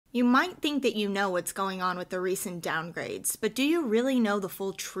You might think that you know what's going on with the recent downgrades, but do you really know the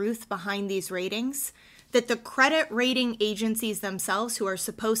full truth behind these ratings? That the credit rating agencies themselves, who are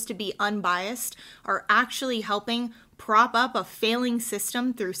supposed to be unbiased, are actually helping prop up a failing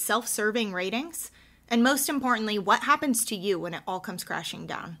system through self-serving ratings? And most importantly, what happens to you when it all comes crashing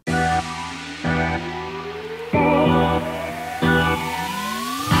down?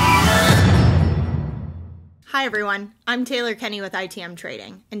 Hi everyone, I'm Taylor Kenny with ITM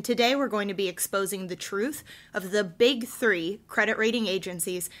Trading, and today we're going to be exposing the truth of the big three credit rating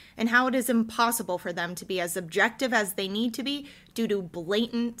agencies and how it is impossible for them to be as objective as they need to be due to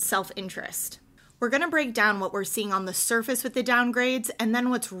blatant self-interest. We're going to break down what we're seeing on the surface with the downgrades and then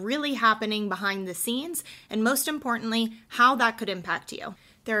what's really happening behind the scenes, and most importantly, how that could impact you.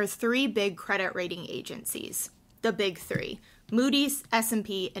 There are three big credit rating agencies, the big three, Moody's,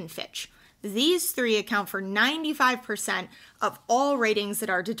 S&P, and Fitch. These three account for 95% of all ratings that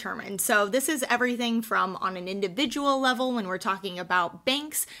are determined. So this is everything from on an individual level when we're talking about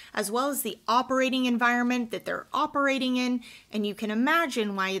banks, as well as the operating environment that they're operating in. And you can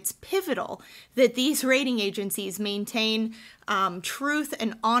imagine why it's pivotal that these rating agencies maintain truth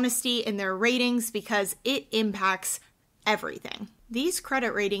and honesty in their ratings because it impacts everything. These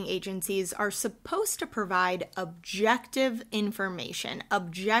credit rating agencies are supposed to provide objective information,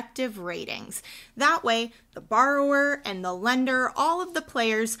 objective ratings. That way, the borrower and the lender, all of the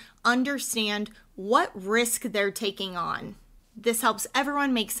players understand what risk they're taking on. This helps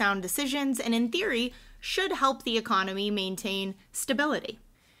everyone make sound decisions and, in theory, should help the economy maintain stability.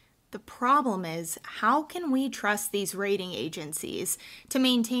 The problem is, how can we trust these rating agencies to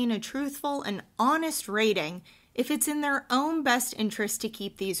maintain a truthful and honest rating if it's in their own best interest to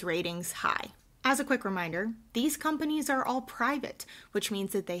keep these ratings high? As a quick reminder, these companies are all private, which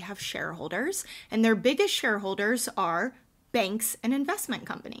means that they have shareholders, and their biggest shareholders are banks and investment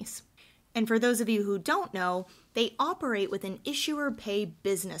companies. And for those of you who don't know, they operate with an issuer pay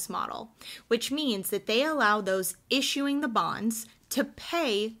business model, which means that they allow those issuing the bonds to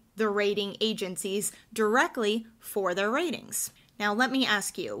pay the rating agencies directly for their ratings. Now, let me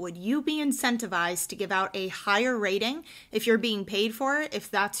ask you, would you be incentivized to give out a higher rating if you're being paid for it, if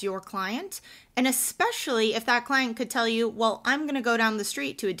that's your client? And especially if that client could tell you, well, I'm going to go down the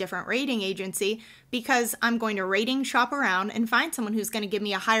street to a different rating agency because I'm going to rating shop around and find someone who's going to give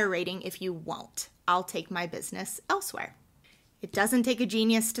me a higher rating if you won't. I'll take my business elsewhere. It doesn't take a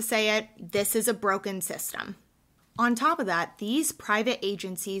genius to say it. This is a broken system. On top of that, these private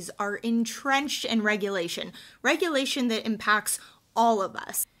agencies are entrenched in regulation that impacts all of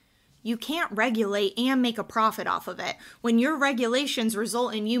us. You can't regulate and make a profit off of it. When your regulations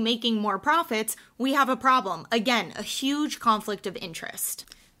result in you making more profits, we have a problem. Again, a huge conflict of interest.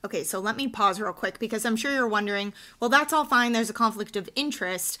 Okay, so let me pause real quick because I'm sure you're wondering, well, that's all fine, there's a conflict of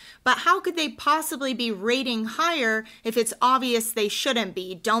interest, but how could they possibly be rating higher if it's obvious they shouldn't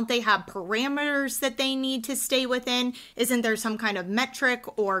be? Don't they have parameters that they need to stay within? Isn't there some kind of metric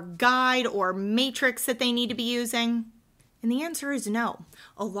or guide or matrix that they need to be using? And the answer is no.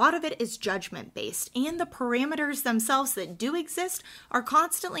 A lot of it is judgment-based, and the parameters themselves that do exist are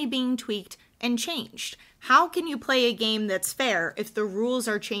constantly being tweaked and changed. How can you play a game that's fair if the rules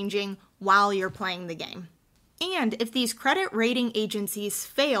are changing while you're playing the game? And if these credit rating agencies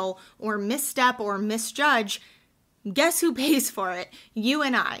fail or misstep or misjudge, guess who pays for it? You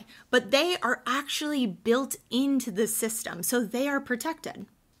and I. But they are actually built into the system, so they are protected.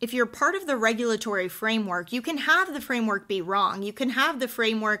 If you're part of the regulatory framework, you can have the framework be wrong. You can have the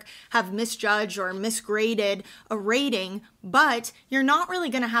framework have misjudged or misgraded a rating, but you're not really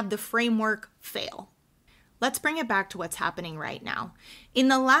going to have the framework fail. Let's bring it back to what's happening right now. In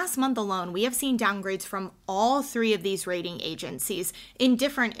the last month alone, we have seen downgrades from all three of these rating agencies in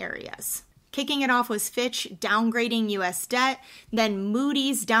different areas. Kicking it off was Fitch downgrading U.S. debt, then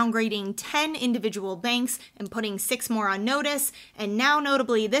Moody's downgrading 10 individual banks and putting 6 more on notice, and now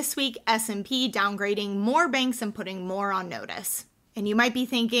notably this week, S&P downgrading more banks and putting more on notice. And you might be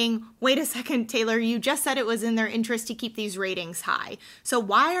thinking, wait a second, Taylor, you just said it was in their interest to keep these ratings high. So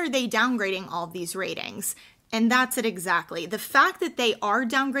why are they downgrading all of these ratings? And that's it exactly. The fact that they are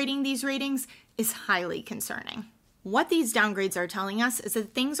downgrading these ratings is highly concerning. What these downgrades are telling us is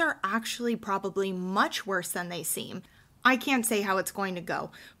that things are actually probably much worse than they seem. I can't say how it's going to go,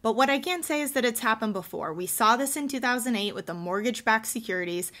 but what I can say is that it's happened before. We saw this in 2008 with the mortgage-backed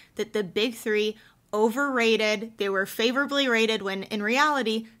securities, that the big three overrated, they were favorably rated when in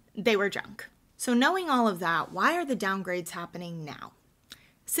reality, they were junk. So knowing all of that, why are the downgrades happening now?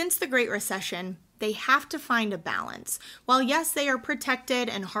 Since the Great Recession, they have to find a balance. While yes, they are protected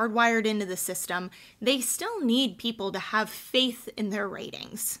and hardwired into the system, they still need people to have faith in their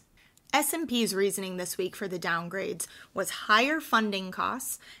ratings. S&P's reasoning this week for the downgrades was higher funding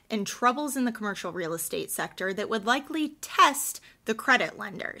costs and troubles in the commercial real estate sector that would likely test the credit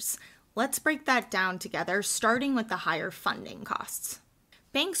lenders. Let's break that down together, starting with the higher funding costs.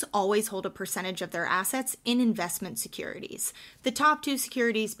 Banks always hold a percentage of their assets in investment securities, the top two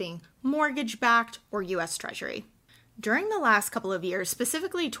securities being mortgage-backed or U.S. Treasury. During the last couple of years,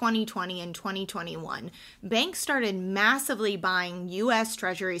 specifically 2020 and 2021, banks started massively buying U.S.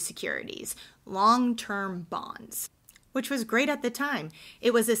 Treasury securities, long-term bonds, which was great at the time.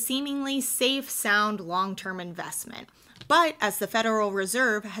 It was a seemingly safe, sound, long-term investment. But as the Federal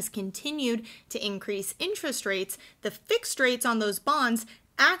Reserve has continued to increase interest rates, the fixed rates on those bonds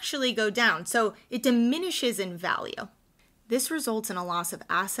actually go down, so it diminishes in value. This results in a loss of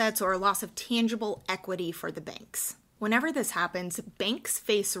assets or a loss of tangible equity for the banks. Whenever this happens, banks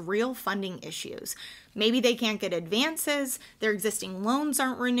face real funding issues. Maybe they can't get advances, their existing loans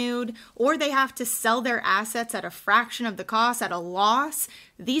aren't renewed, or they have to sell their assets at a fraction of the cost at a loss.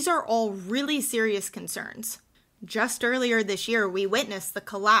 These are all really serious concerns. Just earlier this year, we witnessed the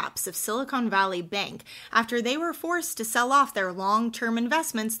collapse of Silicon Valley Bank after they were forced to sell off their long-term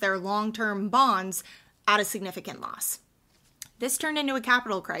investments, their long-term bonds, at a significant loss. This turned into a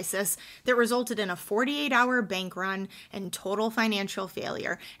capital crisis that resulted in a 48-hour bank run and total financial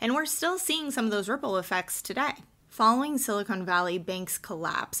failure, and we're still seeing some of those ripple effects today. Following Silicon Valley Bank's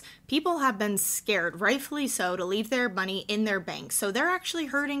collapse, people have been scared, rightfully so, to leave their money in their banks. So they're actually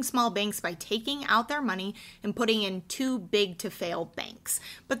hurting small banks by taking out their money and putting in too big to fail banks.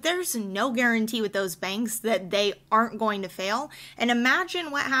 But there's no guarantee with those banks that they aren't going to fail. And imagine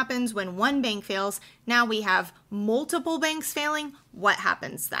what happens when one bank fails. Now we have multiple banks failing. What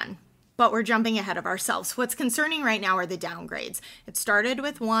happens then? But we're jumping ahead of ourselves. What's concerning right now are the downgrades. It started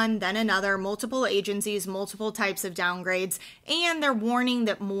with one, then another, multiple agencies, multiple types of downgrades, and they're warning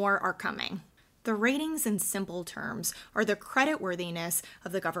that more are coming. The ratings in simple terms are the creditworthiness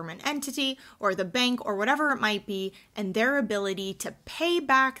of the government entity or the bank or whatever it might be, and their ability to pay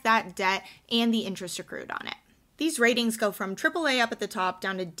back that debt and the interest accrued on it. These ratings go from AAA up at the top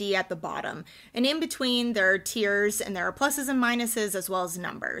down to D at the bottom. And in between, there are tiers and there are pluses and minuses as well as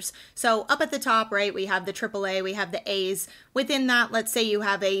numbers. So up at the top, right, we have the AAA, we have the A's. Within that, let's say you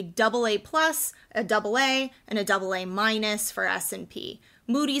have a AA plus, a AA, and a AA minus for S&P.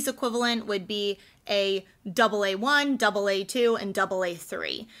 Moody's equivalent would be a AA1, AA2, and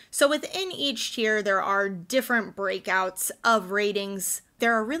AA3. So within each tier, there are different breakouts of ratings.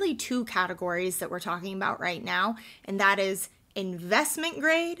 There are really two categories that we're talking about right now, and that is investment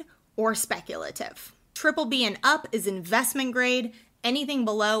grade or speculative. BBB and up is investment grade. Anything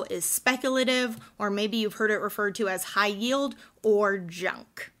below is speculative, or maybe you've heard it referred to as high yield or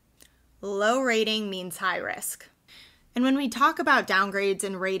junk. Low rating means high risk. And when we talk about downgrades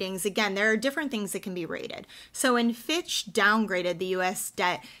and ratings, again, there are different things that can be rated. So when Fitch downgraded the U.S.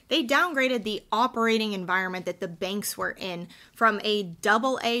 debt, they downgraded the operating environment that the banks were in from a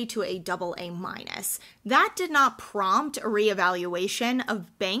AA to a AA minus. That did not prompt a reevaluation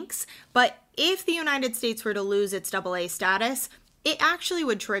of banks, but if the United States were to lose its AA status, it actually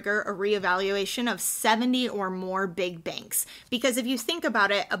would trigger a reevaluation of 70 or more big banks. Because if you think about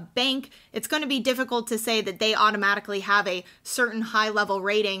it, a bank, it's going to be difficult to say that they automatically have a certain high level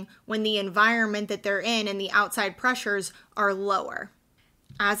rating when the environment that they're in and the outside pressures are lower.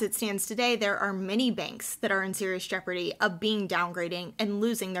 As it stands today, there are many banks that are in serious jeopardy of being downgrading and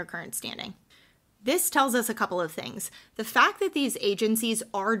losing their current standing. This tells us a couple of things. The fact that these agencies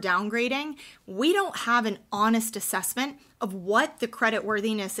are downgrading, we don't have an honest assessment of what the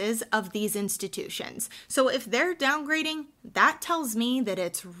creditworthiness is of these institutions. So if they're downgrading, that tells me that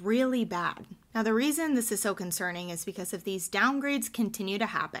it's really bad. Now, the reason this is so concerning is because if these downgrades continue to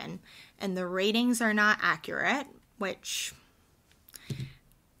happen and the ratings are not accurate, which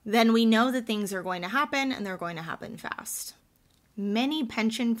then we know that things are going to happen and they're going to happen fast. Many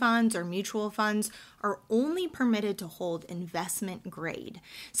pension funds or mutual funds are only permitted to hold investment grade.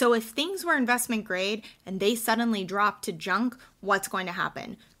 So if things were investment grade and they suddenly drop to junk, what's going to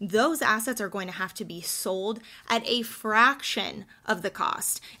happen? Those assets are going to have to be sold at a fraction of the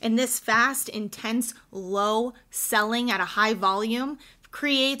cost. And this fast, intense, low selling at a high volume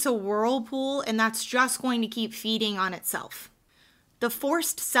creates a whirlpool, and that's just going to keep feeding on itself. The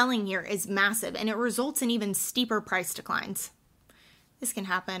forced selling here is massive, and it results in even steeper price declines. This can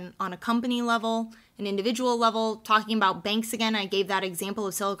happen on a company level, an individual level. Talking about banks again, I gave that example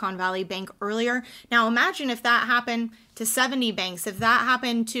of Silicon Valley Bank earlier. Now imagine if that happened to 70 banks, if that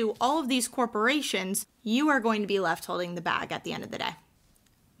happened to all of these corporations, you are going to be left holding the bag at the end of the day.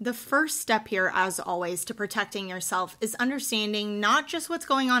 The first step here, as always, to protecting yourself is understanding not just what's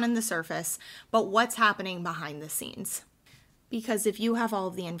going on in the surface, but what's happening behind the scenes. Because if you have all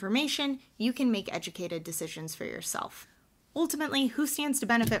of the information, you can make educated decisions for yourself. Ultimately, who stands to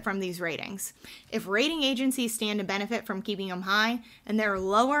benefit from these ratings? If rating agencies stand to benefit from keeping them high and they're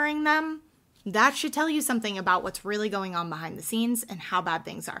lowering them, that should tell you something about what's really going on behind the scenes and how bad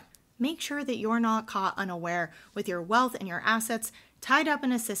things are. Make sure that you're not caught unaware with your wealth and your assets tied up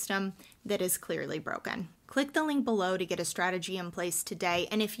in a system that is clearly broken. Click the link below to get a strategy in place today.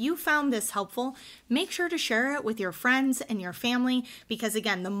 And if you found this helpful, make sure to share it with your friends and your family, because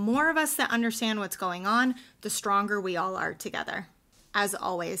again, the more of us that understand what's going on, the stronger we all are together. As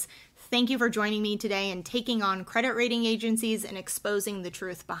always, thank you for joining me today and taking on credit rating agencies and exposing the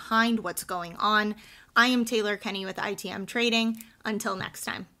truth behind what's going on. I am Taylor Kenny with ITM Trading. Until next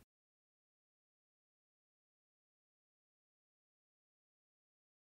time.